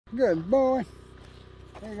Good boy.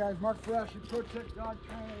 Hey guys, Mark Ferrasci, Protect Dog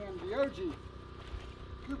Training, and Diogi.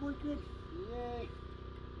 Good boy, good. Yay.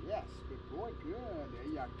 Yes, good boy, good. There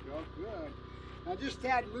you go, good. Now just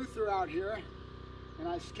had Luther out here, and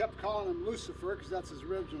I kept calling him Lucifer because that's his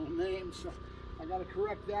original name, so I got to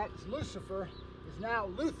correct that. It's Lucifer is now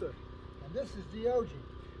Luther, and this is Diogi.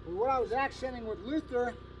 But what I was accenting with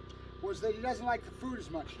Luther was that he doesn't like the food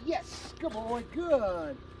as much. Yes, good boy,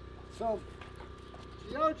 good. So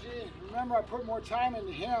Diogi, remember I put more time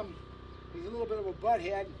into him. He's a little bit of a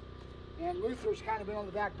butthead, and Luther's kind of been on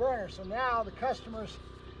the back burner. So now the customer's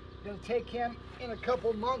going to take him in a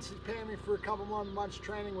couple months. He's paying me for a couple more months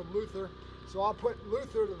training with Luther. So I'll put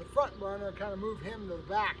Luther to the front burner and kind of move him to the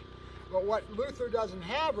back. But what Luther doesn't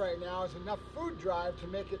have right now is enough food drive to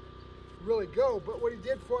make it really go. But what he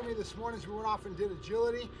did for me this morning is we went off and did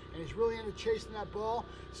agility, and he's really into chasing that ball.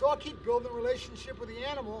 So I'll keep building a relationship with the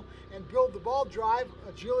animal and build the ball drive.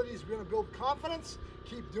 Agility is going to build confidence.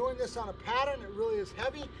 Keep doing this on a pattern. It really is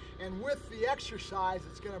heavy, and with the exercise,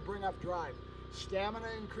 it's going to bring up drive. Stamina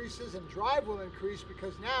increases and drive will increase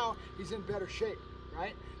because now he's in better shape,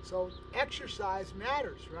 right? So exercise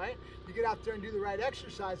matters, right? You get out there and do the right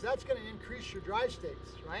exercise, that's going to increase your drive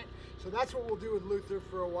states, right? So that's what we'll do with Luther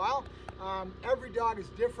for a while. Every dog is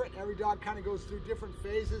different. Every dog kind of goes through different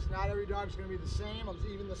phases. Not every dog is going to be the same,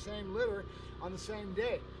 even the same litter on the same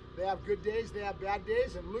day. They have good days, they have bad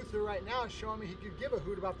days, and Luther right now is showing me he could give a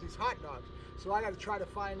hoot about these hot dogs. So I got to try to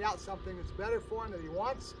find out something that's better for him that he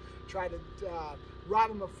wants, try to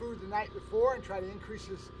rob him of food the night before and try to increase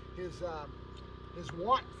his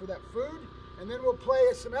want for that food. And then we'll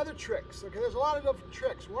play some other tricks. Okay, there's a lot of different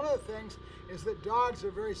tricks. One of the things is that dogs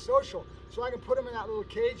are very social. So I can put them in that little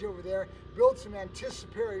cage over there, build some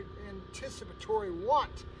anticipatory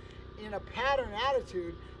want in a pattern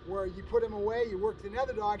attitude where you put him away, you work the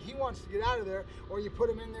other dog, he wants to get out of there, or you put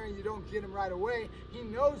him in there and you don't get him right away. He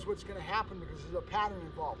knows what's going to happen because there's a pattern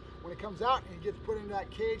involved. When he comes out and he gets put into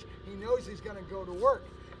that cage, he knows he's going to go to work.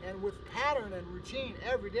 And with pattern and routine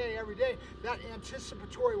every day, that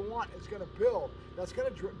anticipatory want is going to build. That's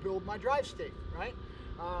going to build my drive state, right?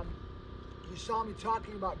 You saw me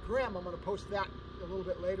talking about Grim. I'm going to post that a little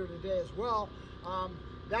bit later today as well.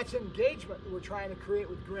 That's engagement that we're trying to create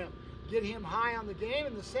with Grim. Get him high on the game,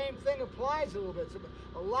 and the same thing applies a little bit. So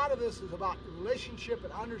a lot of this is about relationship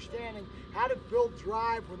and understanding how to build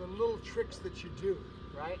drive with the little tricks that you do,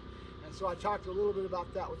 right? And so I talked a little bit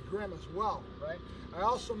about that with Grim as well, right? I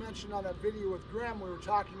also mentioned on that video with Grim, we were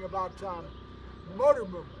talking about motor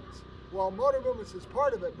movements. Well, motor movements is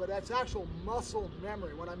part of it, but that's actual muscle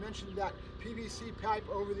memory. When I mentioned that PVC pipe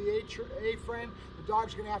over the A-frame, the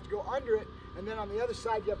dog's going to have to go under it, and then on the other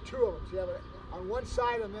side you have two of them. So you have it on one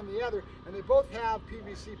side and then the other, and they both have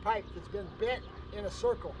PVC pipe that's been bent in a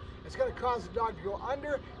circle. It's going to cause the dog to go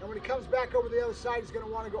under, and when he comes back over the other side, he's going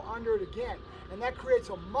to want to go under it again. And that creates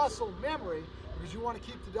a muscle memory because you want to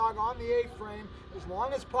keep the dog on the A-frame as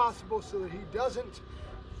long as possible so that he doesn't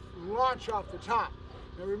launch off the top.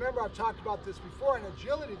 Now remember, I've talked about this before. In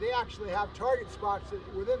agility, they actually have target spots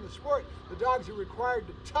that within the sport the dogs are required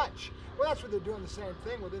to touch. Well, that's what they're doing the same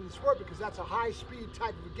thing within the sport because that's a high-speed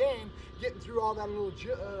type of a game, getting through all that little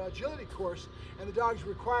agility course, and the dog's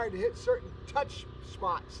required to hit certain touch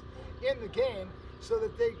spots in the game so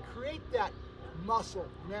that they create that muscle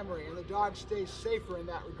memory and the dog stays safer in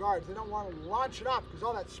that regard. They don't want to launch it off because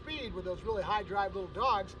all that speed with those really high-drive little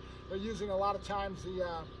dogs, they're using a lot of times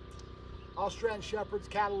the Australian Shepherds,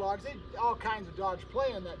 catalogs, all kinds of dogs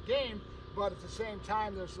play in that game, but at the same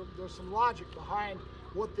time there's some logic behind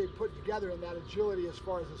what they put together in that agility as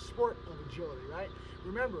far as the sport of agility, right?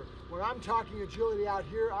 Remember, when I'm talking agility out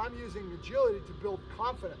here, I'm using agility to build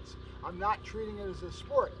confidence. I'm not treating it as a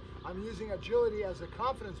sport. I'm using agility as a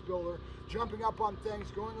confidence builder, jumping up on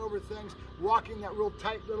things, going over things, walking that real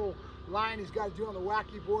tight little line he's got to do on the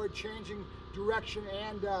wacky board, changing direction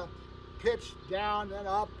and pitch down and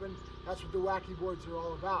up, and that's what the wacky boards are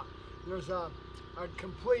all about. There's a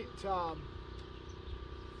complete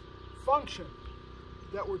function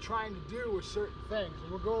that we're trying to do with certain things,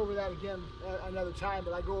 and we'll go over that again another time,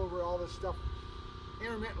 but I go over all this stuff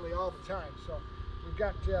intermittently all the time. So we've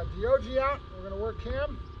got Diogi out, we're going to work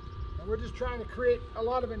him, and we're just trying to create a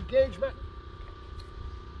lot of engagement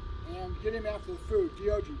and get him after the food.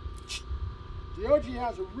 Diogi. Diogi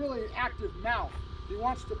has a really active mouth. He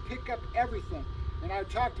wants to pick up everything. And I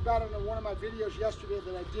talked about it in one of my videos yesterday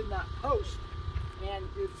that I did not post. And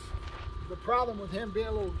it's the problem with him being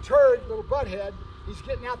a little turd, little butthead, he's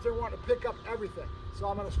getting out there wanting to pick up everything. So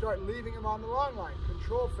I'm going to start leaving him on the long line,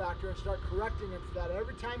 control factor, and start correcting him for that.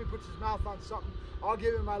 Every time he puts his mouth on something, I'll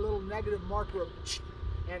give him my little negative marker of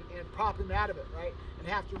and pop him out of it, right? And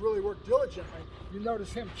have to really work diligently. You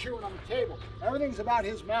notice him chewing on the table. Everything's about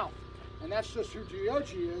his mouth. And that's just who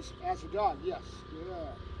Diogi is as a dog. Yes, good.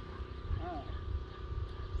 All right.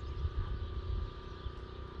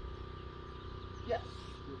 Yes,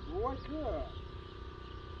 good boy, good.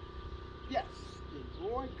 Yes, good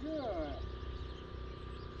boy, good.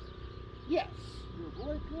 Yes, good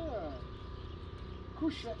boy, good.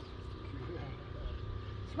 Kusha. Good.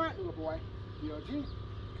 Smart little boy, Diogi.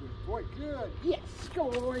 Good boy, good. Yes,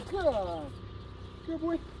 good boy, good. Good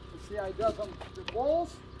boy. Let's see how he does on the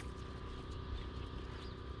balls.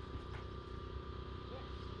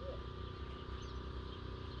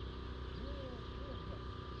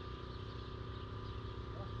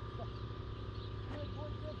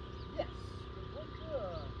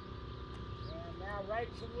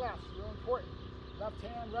 Rights and lefts, real important. Left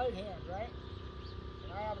hand, right hand, right?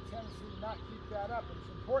 And I have a tendency to not keep that up, but it's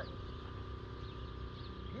important.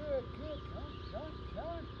 Good, good, come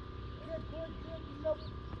on. Good boy, good, nope.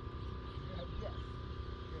 Good, yes.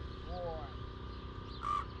 Good boy.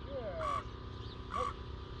 Good. Nope.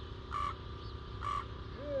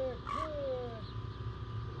 Good, good.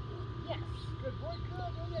 Yes, good boy,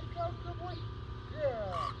 good. There you go, good boy.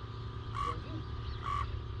 Good.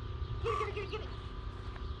 Get it.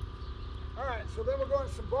 All right, so then we're going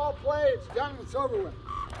to some ball play. It's done and it's over with.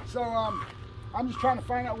 So I'm just trying to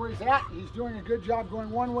find out where he's at. He's doing a good job going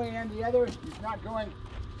one way and the other. He's not going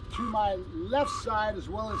to my left side as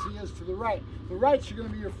well as he is to the right. The rights are going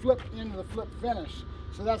to be your flip into the flip finish.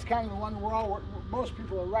 So that's kind of the one where most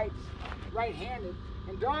people are right-handed.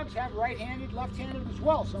 And dogs have right-handed, left-handed as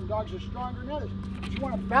well. Some dogs are stronger than others. But you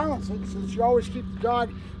want to balance it so that you always keep the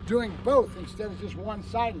dog doing both instead of just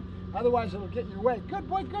one-sided. Otherwise, it'll get in your way. Good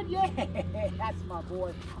boy, good, yeah. That's my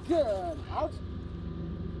boy. Good. Out.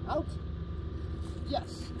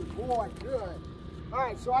 Yes, good boy, good. All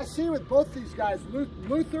right, so I see with both these guys,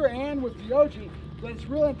 Luther and with Diogi, that it's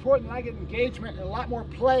really important that I get engagement and a lot more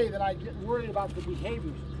play than I get worried about the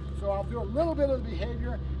behaviors. So I'll do a little bit of the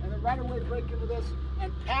behavior and then right away break into this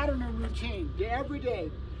and pattern a routine every day,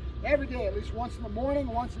 at least once in the morning,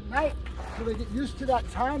 once at night, so they get used to that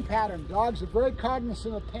time pattern. Dogs are very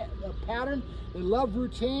cognizant of pattern. They love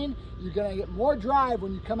routine. You're going to get more drive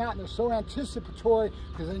when you come out and they're so anticipatory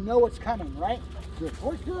because they know what's coming, right? Good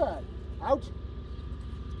boy, good. Out.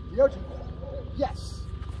 Diogi. Yes.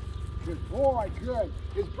 Good boy, good.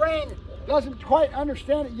 His brain doesn't quite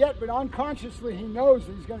understand it yet, but unconsciously he knows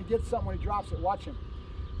that he's going to get something when he drops it. Watch him.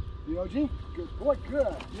 Diogi. Good boy,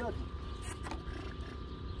 good. Diogi.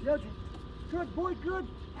 Diogi. Good boy, good.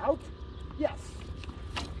 Out. Yes.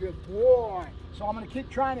 Good boy. So I'm going to keep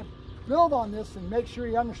trying to build on this and make sure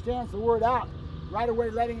he understands the word out. Right away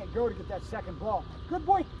letting it go to get that second ball. Good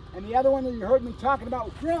boy. And the other one that you heard me talking about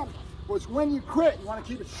with Grim was when you quit, you want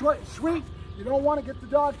to keep it short and sweet. You don't want to get the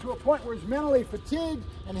dog to a point where he's mentally fatigued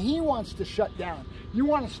and he wants to shut down. You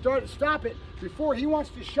want to stop it before he wants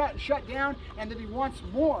to shut down and that he wants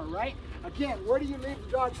more, right? Again, where do you leave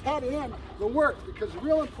the dog's head in the work? Because it's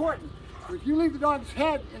real important. If you leave the dog's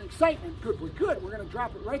head in excitement, good boy, good. We're going to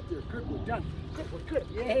drop it right there. Good boy, done. Good boy, good.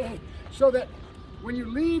 Yay. So that when you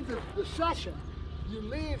leave the session, you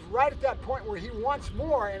leave right at that point where he wants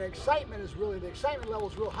more and excitement is really, the excitement level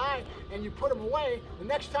is real high and you put him away. The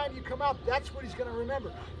next time you come up, that's what he's going to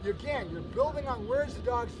remember. Again, you're building on where's the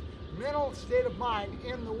dog's mental state of mind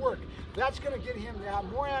in the work. That's going to get him to have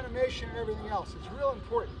more animation and everything else. It's real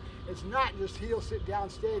important. It's not just heel, sit down,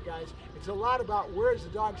 stay, guys. It's a lot about where's the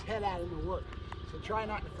dog's head at in the work. So try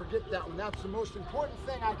not to forget that one. That's the most important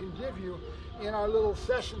thing I can give you in our little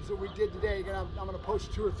sessions that we did today. I'm going to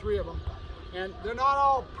post 2 or 3 of them. And they're not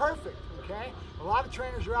all perfect, okay? A lot of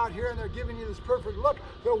trainers are out here and they're giving you this perfect look.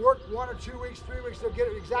 They'll work 1 or 2 weeks, 3 weeks, they'll get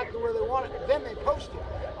it exactly where they want it, then they post it.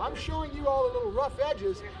 I'm showing you all the little rough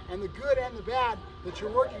edges and the good and the bad that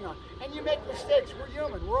you're working on. And you make mistakes, we're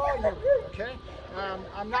human, we're all human, okay?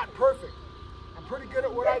 I'm not perfect. I'm pretty good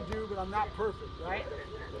at what I do, but I'm not perfect, right?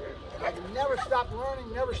 I can never stop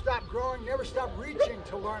learning, never stop growing, never stop reaching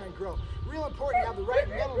to learn and grow. Real important to have the right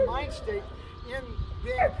mental mind state in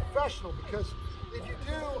being a professional, because if you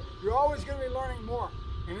do, you're always going to be learning more.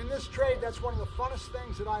 And in this trade, that's one of the funnest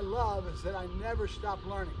things that I love, is that I never stop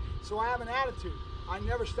learning. So I have an attitude. I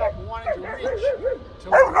never stop wanting to reach to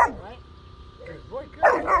learn, right? Good boy,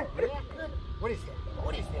 good. Yeah, good. What is that?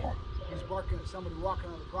 What is that? He's barking at somebody walking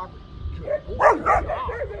on the property. Good boy, good.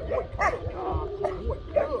 Good boy,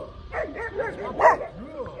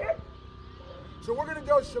 good. So we're going to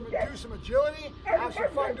do some agility, have some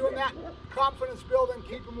fun doing that, confidence building,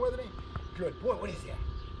 keep them with me. Good boy, what is that?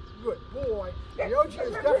 Good boy. Diogi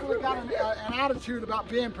has definitely got an attitude about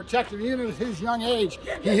being protective. Even at his young age,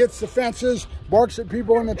 he hits the fences, barks at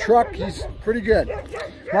people in the truck. He's pretty good.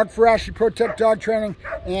 Mark Ferrasci, Protect Dog Training,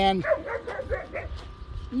 and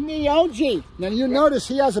Diogi. Now you notice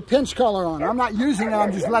he has a pinch collar on. I'm not using it,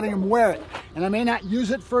 I'm just letting him wear it. And I may not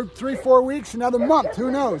use it for 3-4 weeks, another month,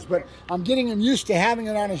 who knows. But I'm getting him used to having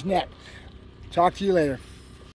it on his neck. Talk to you later.